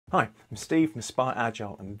Hi, I'm Steve from Aspire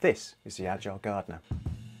Agile and this is the Agile Gardener.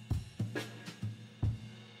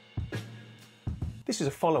 This is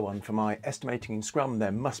a follow-on for my Estimating in Scrum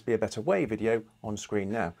There Must Be a Better Way video on screen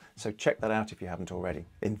now, so check that out if you haven't already.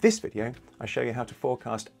 In this video, I show you how to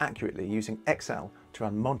forecast accurately using Excel to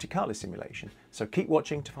run Monte Carlo Simulation, so keep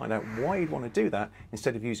watching to find out why you'd want to do that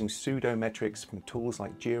instead of using pseudo metrics from tools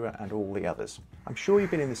like Jira and all the others. I'm sure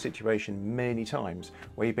you've been in this situation many times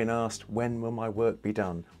where you've been asked, when will my work be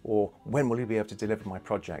done? Or when will you be able to deliver my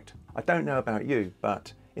project? I don't know about you,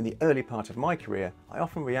 but in the early part of my career, I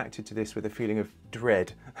often reacted to this with a feeling of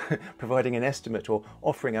dread, providing an estimate or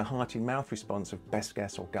offering a heart-in-mouth response of best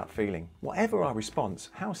guess or gut feeling. Whatever our response,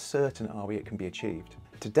 how certain are we it can be achieved?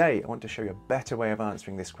 Today, I want to show you a better way of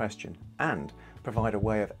answering this question and provide a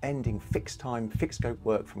way of ending fixed time, fixed scope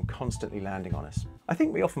work from constantly landing on us. I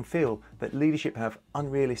think we often feel that leadership have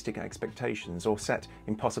unrealistic expectations or set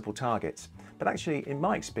impossible targets, but actually in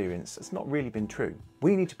my experience that's not really been true.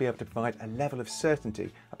 We need to be able to provide a level of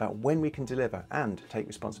certainty about when we can deliver and take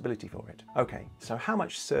responsibility for it. Okay, so how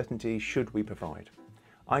much certainty should we provide?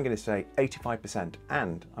 I'm going to say 85%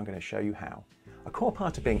 and I'm going to show you how. A core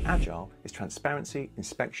part of being agile is transparency,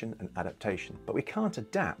 inspection and adaptation, but we can't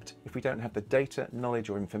adapt if we don't have the data, knowledge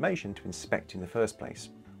or information to inspect in the first place.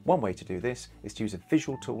 One way to do this is to use a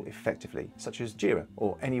visual tool effectively, such as Jira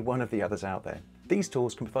or any one of the others out there. These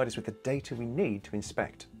tools can provide us with the data we need to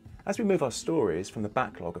inspect. As we move our stories from the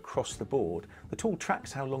backlog across the board, the tool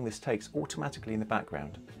tracks how long this takes automatically in the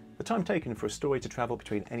background. The time taken for a story to travel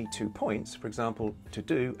between any 2 points, for example, to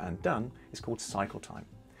do and done, is called cycle time.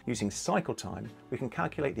 Using cycle time, we can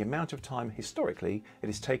calculate the amount of time historically it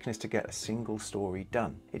has taken us to get a single story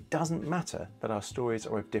done. It doesn't matter that our stories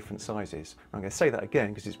are of different sizes. I'm going to say that again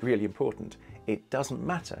because it's really important. It doesn't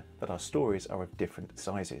matter that our stories are of different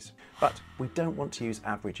sizes. But we don't want to use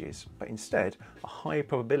averages, but instead a high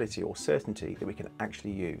probability or certainty that we can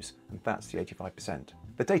actually use, and that's the 85%.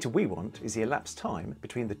 The data we want is the elapsed time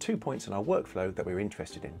between the 2 points in our workflow that we're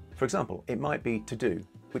interested in. For example, it might be to do,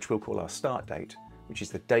 which we'll call our start date, which is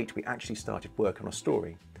the date we actually started work on a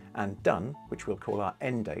story, and done, which we'll call our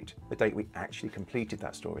end date, the date we actually completed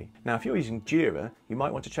that story. Now, if you're using Jira, you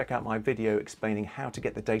might want to check out my video explaining how to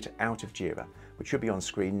get the data out of Jira, which should be on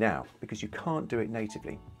screen now, because you can't do it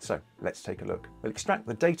natively. So let's take a look. We'll extract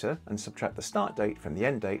the data and subtract the start date from the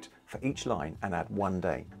end date for each line and add 1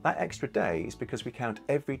 day. That extra day is because we count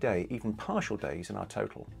every day, even partial days, in our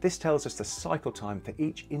total. This tells us the cycle time for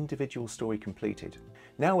each individual story completed.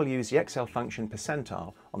 Now we'll use the Excel function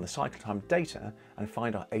percentile on the cycle time data and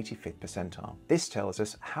find our 85th percentile. This tells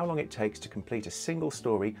us how long it takes to complete a single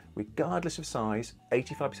story, regardless of size,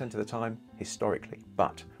 85% of the time, historically.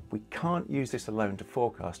 But we can't use this alone to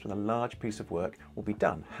forecast when a large piece of work will be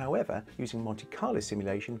done. However, using Monte Carlo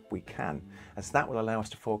simulation, we can, as that will allow us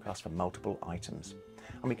to forecast for multiple items.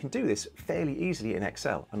 And we can do this fairly easily in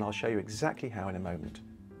Excel, and I'll show you exactly how in a moment.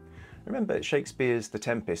 Remember Shakespeare's The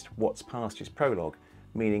Tempest, what's past is prologue,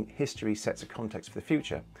 meaning history sets a context for the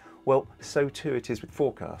future. Well, so too it is with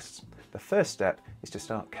forecasts. The first step is to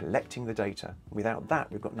start collecting the data. Without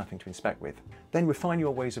that, we've got nothing to inspect with. Then refine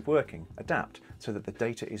your ways of working, adapt so that the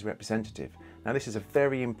data is representative. Now, this is a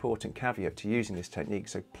very important caveat to using this technique,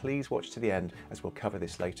 so please watch to the end as we'll cover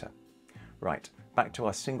this later. Right, back to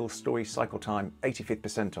our single story cycle time, 85th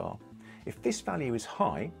percentile. If this value is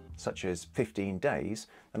high, such as 15 days,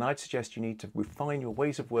 then I'd suggest you need to refine your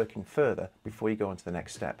ways of working further before you go on to the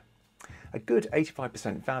next step. A good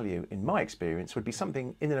 85% value, in my experience, would be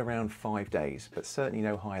something in and around 5 days, but certainly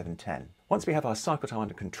no higher than 10. Once we have our cycle time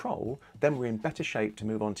under control, then we're in better shape to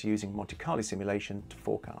move on to using Monte Carlo simulation to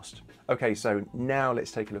forecast. Okay, so now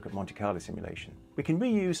let's take a look at Monte Carlo simulation. We can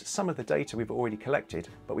reuse some of the data we've already collected,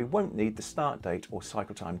 but we won't need the start date or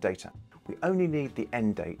cycle time data. We only need the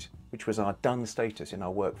end date, which was our done status in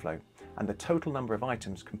our workflow, and the total number of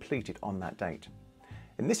items completed on that date.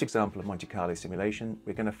 In this example of Monte Carlo simulation,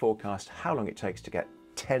 we're going to forecast how long it takes to get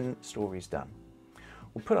 10 stories done.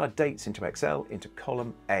 We'll put our dates into Excel into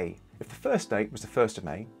column A. If the first date was the 1st of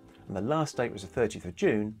May and the last date was the 30th of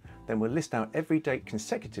June, then we'll list out every date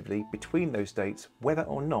consecutively between those dates, whether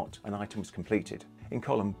or not an item was completed. In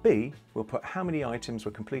column B, we'll put how many items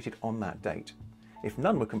were completed on that date. If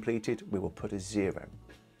none were completed, we will put a 0.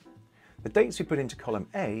 The dates we put into column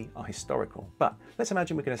A are historical, but let's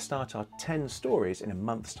imagine we're going to start our 10 stories in a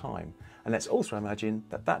month's time, and let's also imagine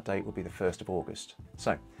that that date will be the 1st of August.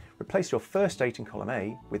 So replace your first date in column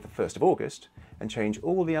A with the 1st of August and change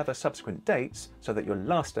all the other subsequent dates so that your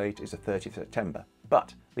last date is the 30th of September,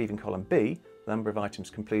 but leaving column B, the number of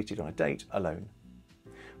items completed on a date, alone.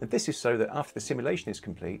 And this is so that after the simulation is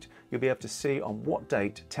complete, you'll be able to see on what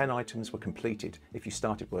date 10 items were completed if you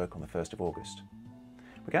started work on the 1st of August.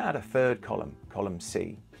 We're going to add a third column, column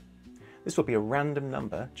C. This will be a random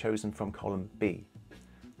number chosen from column B.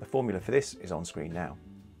 The formula for this is on screen now.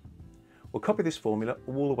 We'll copy this formula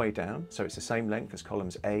all the way down so it's the same length as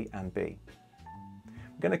columns A and B.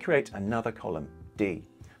 We're going to create another column, D.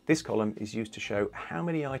 This column is used to show how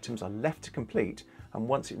many items are left to complete, and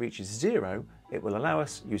once it reaches 0, it will allow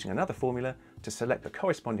us, using another formula, to select the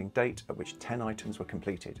corresponding date at which 10 items were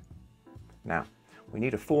completed. Now, we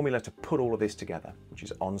need a formula to put all of this together, which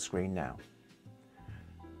is on screen now.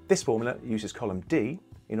 This formula uses column D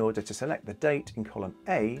in order to select the date in column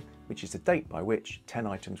A, which is the date by which 10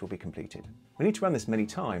 items will be completed. We need to run this many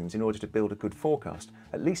times in order to build a good forecast,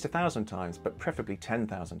 at least 1,000 times, but preferably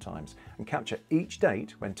 10,000 times, and capture each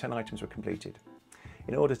date when 10 items were completed.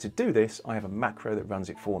 In order to do this, I have a macro that runs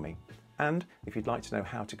it for me. And if you'd like to know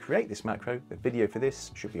how to create this macro, the video for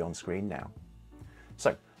this should be on screen now.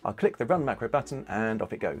 So I'll click the Run Macro button and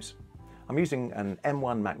off it goes. I'm using an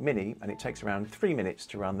M1 Mac Mini and it takes around 3 minutes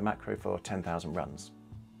to run the macro for 10,000 runs.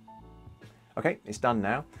 Okay, it's done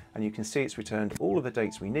now, and you can see it's returned all of the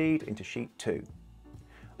dates we need into sheet 2.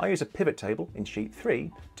 I use a pivot table in sheet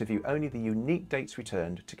 3 to view only the unique dates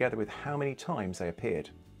returned together with how many times they appeared,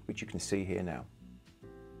 which you can see here now.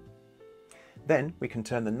 Then we can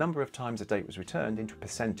turn the number of times a date was returned into a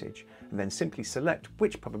percentage and then simply select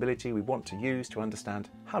which probability we want to use to understand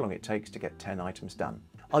how long it takes to get 10 items done.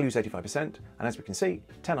 I'll use 85%, and as we can see,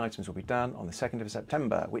 10 items will be done on the 2nd of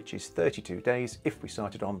September, which is 32 days if we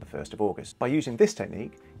started on the 1st of August. By using this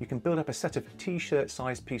technique, you can build up a set of t-shirt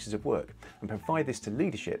sized pieces of work and provide this to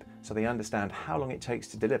leadership so they understand how long it takes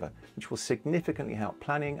to deliver, which will significantly help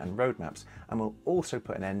planning and roadmaps and will also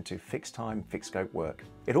put an end to fixed time, fixed scope work.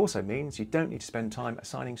 It also means you don't need to spend time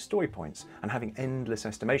assigning story points and having endless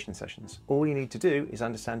estimation sessions. All you need to do is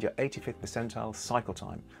understand your 85th percentile cycle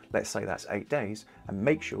time, let's say that's 8 days, and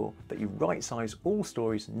make sure that you right size all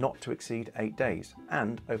stories not to exceed 8 days,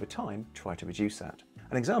 and over time try to reduce that.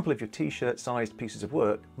 An example of your t-shirt sized pieces of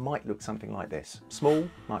work might look something like this. Small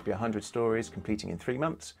might be 100 stories completing in 3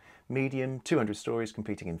 months, medium 200 stories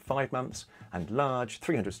completing in 5 months, and large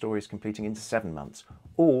 300 stories completing in 7 months,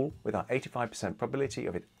 all with our 85% probability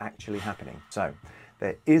of it actually happening. So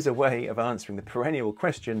there is a way of answering the perennial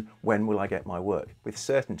question, when will I get my work, with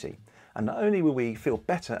certainty. And not only will we feel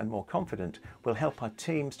better and more confident, we'll help our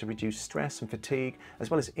teams to reduce stress and fatigue, as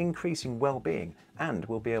well as increasing well-being, and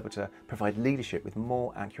we'll be able to provide leadership with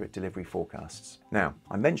more accurate delivery forecasts. Now,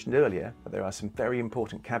 I mentioned earlier that there are some very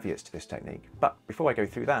important caveats to this technique, but before I go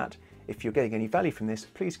through that, if you're getting any value from this,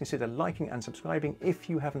 please consider liking and subscribing if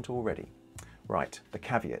you haven't already. Right, the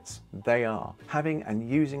caveats. They are having and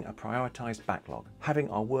using a prioritized backlog, having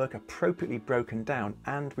our work appropriately broken down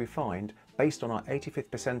and refined based on our 85th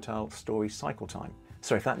percentile story cycle time.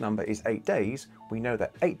 So if that number is 8 days, we know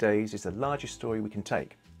that 8 days is the largest story we can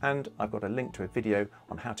take. And I've got a link to a video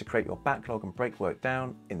on how to create your backlog and break work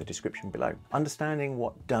down in the description below. Understanding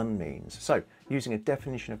what done means, so using a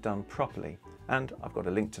definition of done properly, and I've got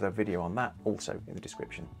a link to the video on that also in the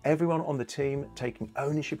description. Everyone on the team taking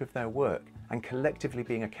ownership of their work and collectively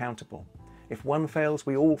being accountable. If one fails,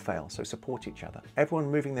 we all fail, so support each other.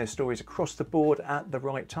 Everyone moving their stories across the board at the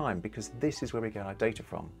right time, because this is where we get our data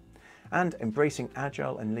from. And embracing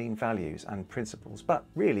agile and lean values and principles, but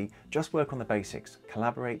really just work on the basics,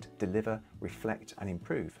 collaborate, deliver, reflect and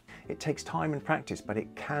improve. It takes time and practice, but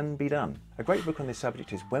it can be done. A great book on this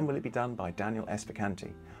subject is When Will It Be Done by Daniel S.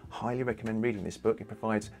 Vacanti. Highly recommend reading this book. It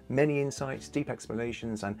provides many insights, deep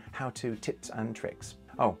explanations and how-to tips and tricks.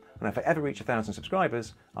 Oh, and if I ever reach 1,000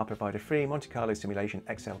 subscribers, I'll provide a free Monte Carlo Simulation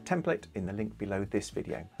Excel template in the link below this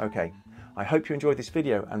video. Okay, I hope you enjoyed this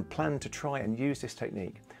video and plan to try and use this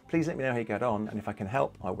technique. Please let me know how you get on, and if I can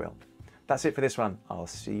help, I will. That's it for this one. I'll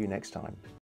see you next time.